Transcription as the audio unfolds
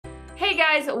Hey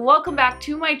guys, welcome back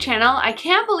to my channel. I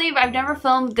can't believe I've never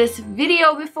filmed this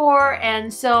video before,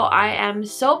 and so I am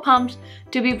so pumped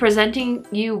to be presenting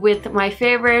you with my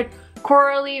favorite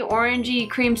corally, orangey,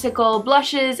 creamsicle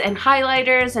blushes and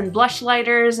highlighters and blush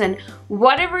lighters and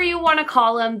whatever you want to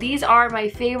call them. These are my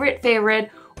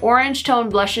favorite orange tone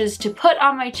blushes to put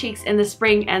on my cheeks in the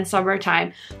spring and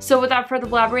summertime. So without further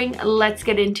blabbering, let's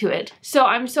get into it. So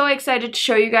I'm so excited to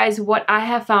show you guys what I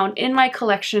have found in my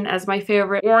collection as my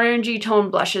favorite orangey tone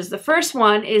blushes. The first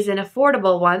one is an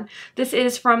affordable one. This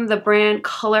is from the brand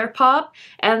ColourPop,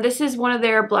 and this is one of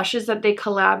their blushes that they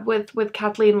collab with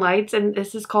Kathleen Lights, and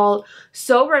this is called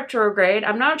So Retrograde.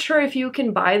 I'm not sure if you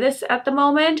can buy this at the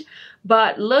moment,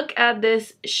 but look at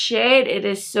this shade. It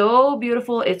is so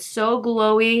beautiful. It's so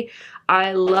glowy.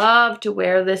 I love to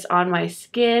wear this on my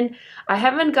skin. I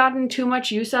haven't gotten too much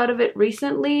use out of it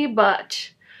recently,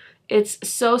 but it's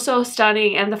so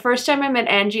stunning. And the first time I met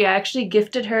Angie, I actually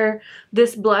gifted her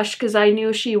this blush because I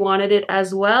knew she wanted it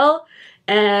as well.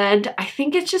 And I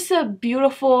think it's just a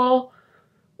beautiful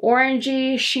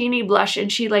orangey, sheeny blush,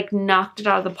 and she like knocked it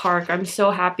out of the park. I'm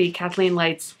so happy Kathleen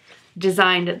Lights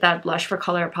designed that blush for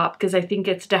ColourPop because I think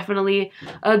it's definitely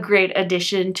a great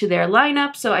addition to their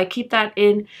lineup. So I keep that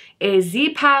in a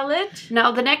Z palette.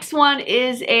 Now the next one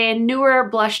is a newer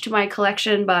blush to my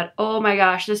collection, but oh my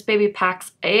gosh, this baby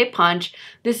packs a punch.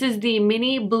 This is the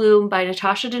Mini Bloom by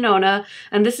Natasha Denona,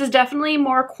 and this is definitely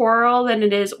more coral than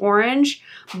it is orange,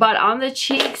 but on the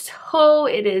cheeks, oh,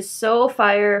 it is so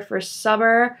fire for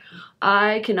summer.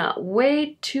 I cannot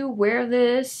wait to wear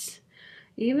this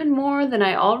even more than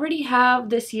I already have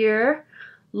this year.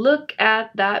 Look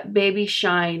at that baby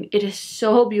shine. It is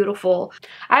so beautiful.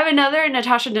 I have another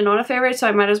Natasha Denona favorite, so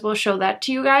I might as well show that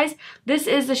to you guys. This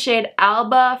is the shade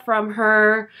Alba from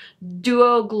her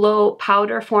Duo Glow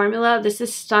powder formula. This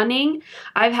is stunning.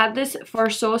 I've had this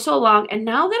for so long, and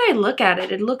now that I look at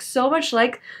it, it looks so much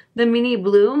like the Mini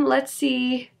Bloom. Let's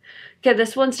see. Okay,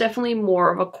 this one's definitely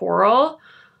more of a coral.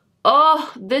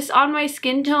 Oh, this on my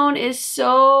skin tone is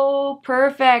so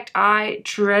perfect. I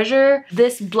treasure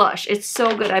this blush. It's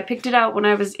so good. I picked it out when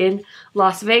I was in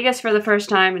Las Vegas for the first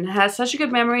time, and it has such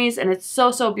good memories, and it's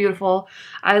so beautiful.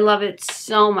 I love it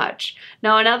so much.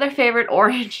 Now another favorite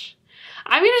orange.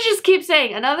 I'm gonna just keep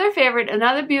saying another favorite,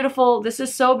 another beautiful. This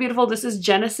is so beautiful. This is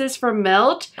Genesis from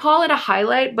Melt. I call it a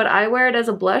highlight, but I wear it as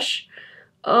a blush.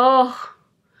 Oh,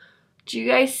 do you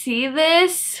guys see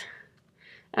this?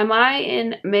 Am I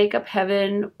in makeup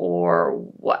heaven or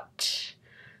what?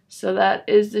 So that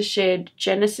is the shade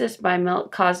Genesis by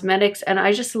Melt Cosmetics, and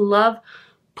I just love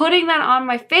putting that on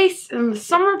my face in the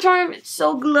summertime. It's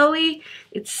so glowy.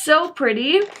 It's so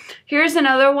pretty. Here's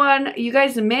another one. You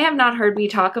guys may have not heard me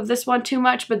talk of this one too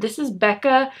much, but this is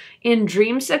Becca in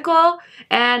Dreamsicle,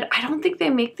 and I don't think they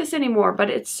make this anymore, but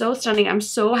it's so stunning. I'm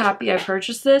so happy I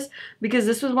purchased this because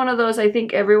this was one of those I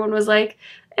think everyone was like,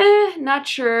 not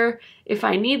sure if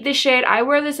I need this shade. I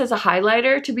wear this as a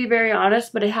highlighter, to be very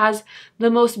honest, but it has the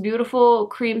most beautiful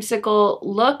creamsicle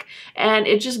look, and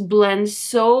it just blends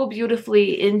so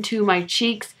beautifully into my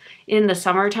cheeks in the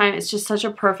summertime. It's just such a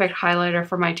perfect highlighter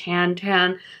for my tan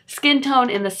skin tone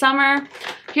in the summer.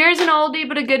 Here's an oldie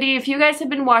but a goodie. If you guys have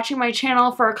been watching my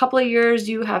channel for a couple of years,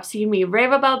 you have seen me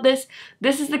rave about this.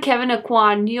 This is the Kevyn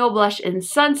Aucoin Neo Blush in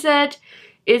Sunset.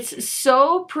 It's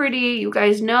so pretty. You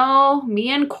guys know me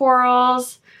and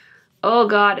corals. Oh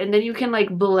god, and then you can like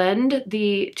blend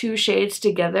the two shades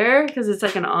together because it's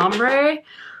like an ombre.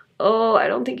 Oh, I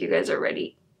don't think you guys are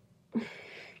ready.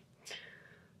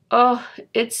 Oh,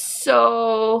 it's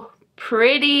so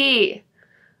pretty.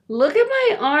 Look at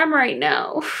my arm right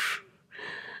now.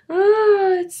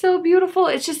 Oh, it's so beautiful.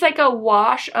 It's just like a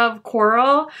wash of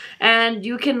coral, and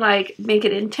you can like make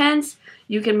it intense.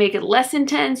 You can make it less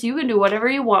intense. You can do whatever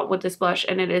you want with this blush,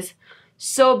 and it is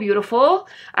so beautiful.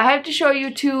 I have to show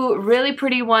you two really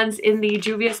pretty ones in the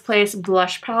Juvia's Place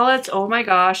blush palettes. Oh my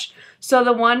gosh. So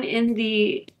the one in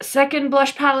the second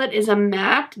blush palette is a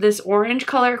matte, this orange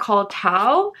color called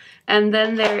Tahoe, and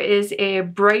then there is a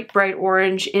bright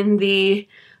orange in the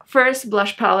first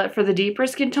blush palette for the deeper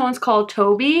skin tones called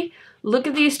Toby. Look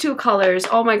at these two colors.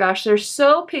 Oh my gosh, they're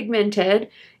so pigmented.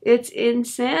 It's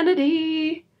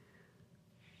insanity.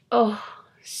 Oh,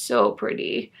 so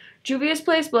pretty. Juvia's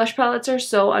Place blush palettes are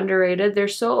so underrated. They're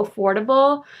so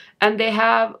affordable, and they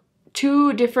have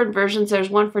two different versions. There's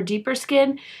one for deeper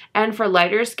skin and for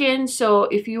lighter skin. So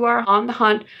if you are on the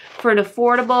hunt for an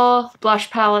affordable blush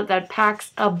palette that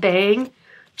packs a bang,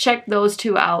 check those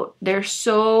two out. They're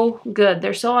so good.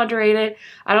 They're so underrated.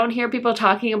 I don't hear people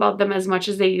talking about them as much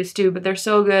as they used to, but they're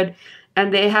so good.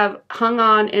 and they have hung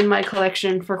on in my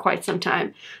collection for quite some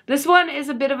time. This one is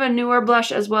a bit of a newer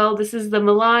blush as well. This is the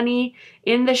Milani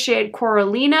in the shade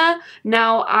Coralina.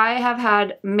 Now, I have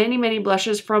had many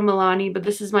blushes from Milani, but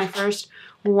this is my first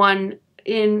one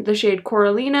in the shade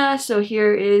Coralina. So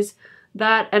here is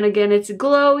that, and again, it's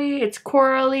glowy, it's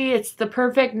corally, it's the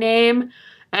perfect name,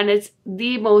 and it's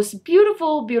the most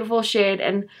beautiful shade.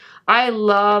 And I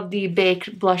love the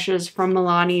baked blushes from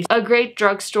Milani. A great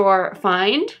drugstore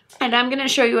find. And I'm going to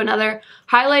show you another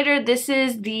highlighter. This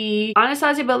is the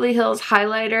Anastasia Beverly Hills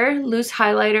highlighter, loose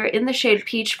highlighter in the shade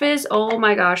Peach Fizz. Oh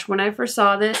my gosh, when I first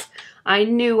saw this, I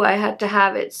knew I had to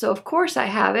have it. So of course I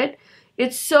have it.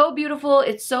 It's so beautiful.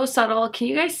 It's so subtle. Can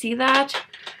you guys see that?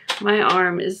 My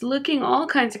arm is looking all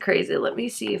kinds of crazy. Let me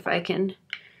see if I can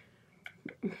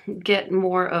get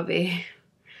more of a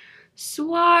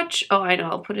swatch. Oh, I know.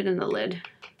 I'll put it in the lid.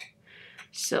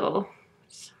 So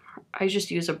I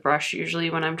just use a brush usually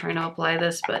when I'm trying to apply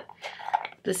this, but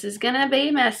this is gonna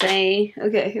be messy.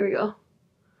 Okay, here we go.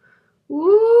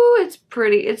 Ooh, it's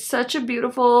pretty. It's such a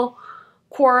beautiful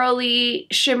corally,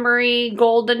 shimmery,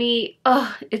 goldeny.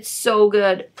 Ugh, it's so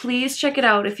good. Please check it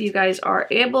out if you guys are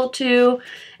able to.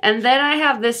 And then I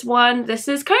have this one. This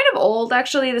is kind of old,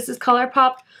 actually. This is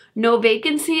ColourPop No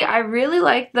Vacancy. I really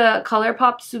like the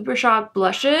ColourPop Super Shock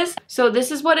blushes. So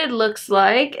this is what it looks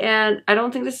like. And I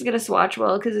don't think this is going to swatch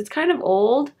well because it's kind of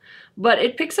old. But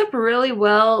it picks up really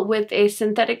well with a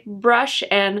synthetic brush,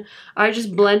 and I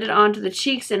just blend it onto the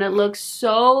cheeks and it looks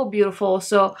so beautiful.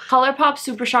 So ColourPop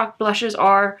Super Shock blushes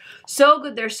are so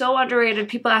good. They're so underrated.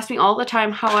 People ask me all the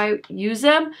time how I use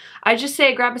them. I just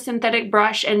say grab a synthetic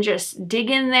brush and just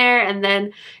dig in there, and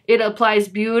then it applies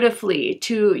beautifully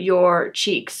to your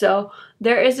cheeks. So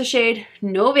there is a shade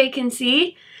No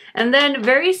Vacancy. And then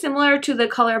very similar to the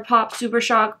ColourPop Super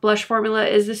Shock blush formula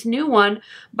is this new one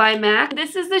by MAC.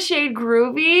 This is the shade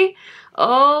Groovy.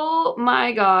 Oh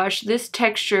my gosh, this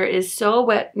texture is so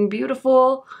wet and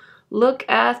beautiful. Look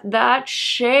at that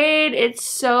shade. It's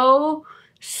so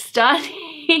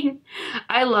stunning.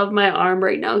 I love my arm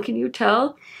right now. Can you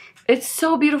tell? It's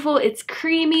so beautiful. It's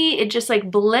creamy. It just like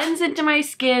blends into my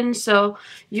skin. So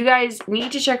you guys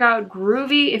need to check out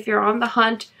Groovy if you're on the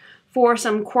hunt for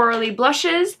some corally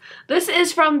blushes. This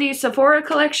is from the Sephora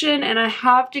collection, and I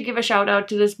have to give a shout out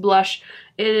to this blush.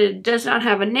 It does not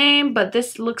have a name, but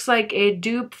this looks like a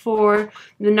dupe for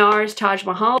the NARS Taj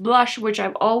Mahal blush, which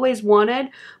I've always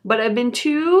wanted, but I've been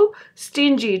too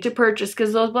stingy to purchase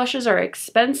because those blushes are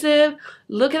expensive.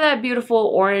 Look at that beautiful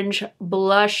orange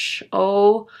blush.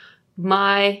 Oh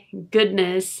my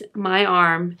goodness, my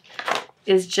arm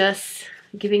is just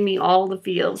giving me all the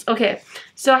feels. Okay,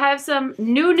 so I have some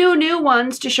new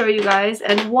ones to show you guys,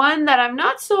 and one that I'm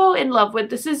not so in love with.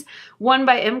 This is one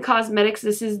by M Cosmetics.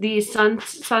 This is the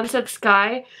Sunset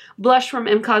Sky blush from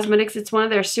M Cosmetics. It's one of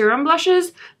their serum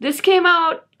blushes. This came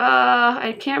out,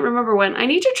 I can't remember when. I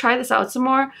need to try this out some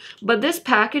more, but this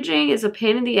packaging is a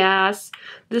pain in the ass.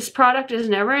 This product is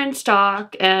never in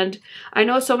stock, and I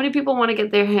know so many people want to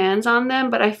get their hands on them,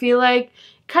 but I feel like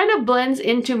kind of blends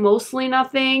into mostly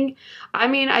nothing. I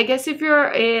mean, I guess if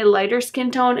you're a lighter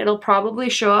skin tone, it'll probably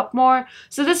show up more.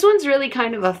 So this one's really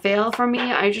kind of a fail for me.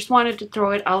 I just wanted to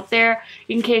throw it out there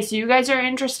in case you guys are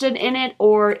interested in it,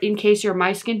 or in case you're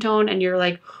my skin tone and you're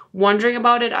like wondering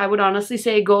about it. I would honestly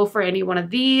say go for any one of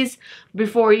these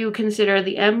before you consider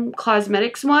the M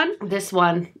Cosmetics one. This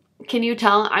one, can you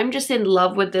tell? I'm just in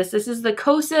love with this. This is the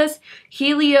Kosas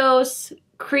Helios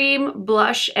Cream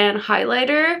Blush and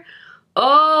Highlighter.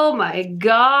 Oh my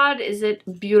god, is it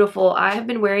beautiful. I have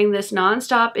been wearing this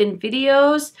nonstop in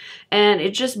videos, and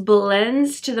it just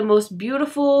blends to the most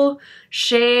beautiful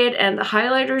shade, and the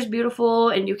highlighter is beautiful,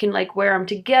 and you can like wear them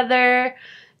together.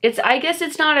 I guess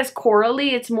it's not as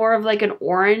corally, it's more of like an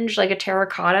orange, like a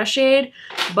terracotta shade,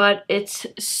 but it's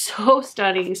so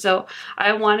stunning. So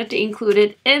I wanted to include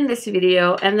it in this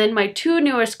video. And then my two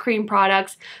newest cream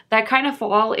products that kind of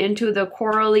fall into the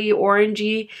corally,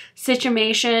 orangey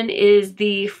situation is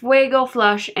the Fuego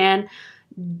Flush and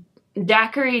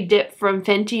Daiquiri Dip from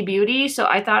Fenty Beauty. So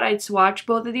I thought I'd swatch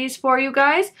both of these for you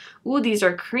guys. Ooh, these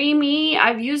are creamy.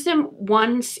 I've used them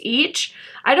once each.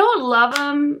 I don't love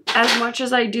them as much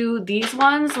as I do these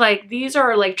ones. Like, these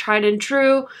are like tried and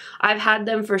true. I've had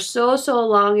them for so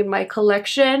long in my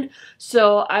collection.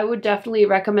 So I would definitely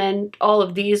recommend all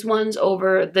of these ones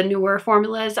over the newer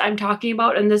formulas I'm talking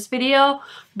about in this video.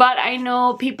 But I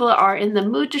know people are in the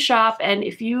mood to shop, and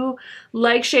if you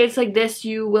like shades like this,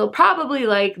 you will probably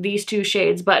like these two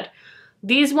shades. But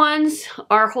these ones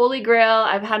are holy grail.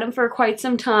 I've had them for quite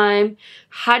some time,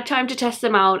 had time to test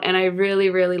them out, and I really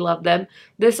love them.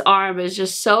 This arm is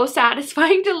just so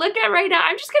satisfying to look at right now.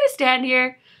 I'm just gonna stand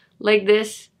here, like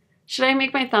this. Should I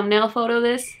make my thumbnail photo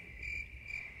this?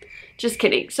 Just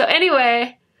kidding. So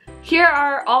anyway, here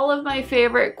are all of my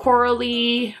favorite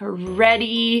corally,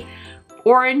 reddy,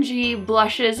 orangey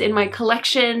blushes in my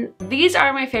collection. These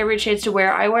are my favorite shades to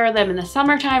wear. I wear them in the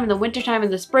summertime, in the wintertime,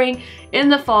 in the spring, in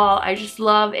the fall. I just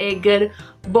love a good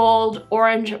bold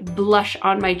orange blush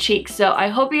on my cheeks. So I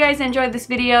hope you guys enjoyed this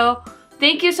video.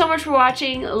 Thank you so much for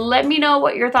watching. Let me know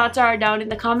what your thoughts are down in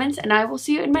the comments, and I will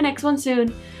see you in my next one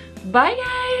soon. Bye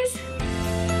guys!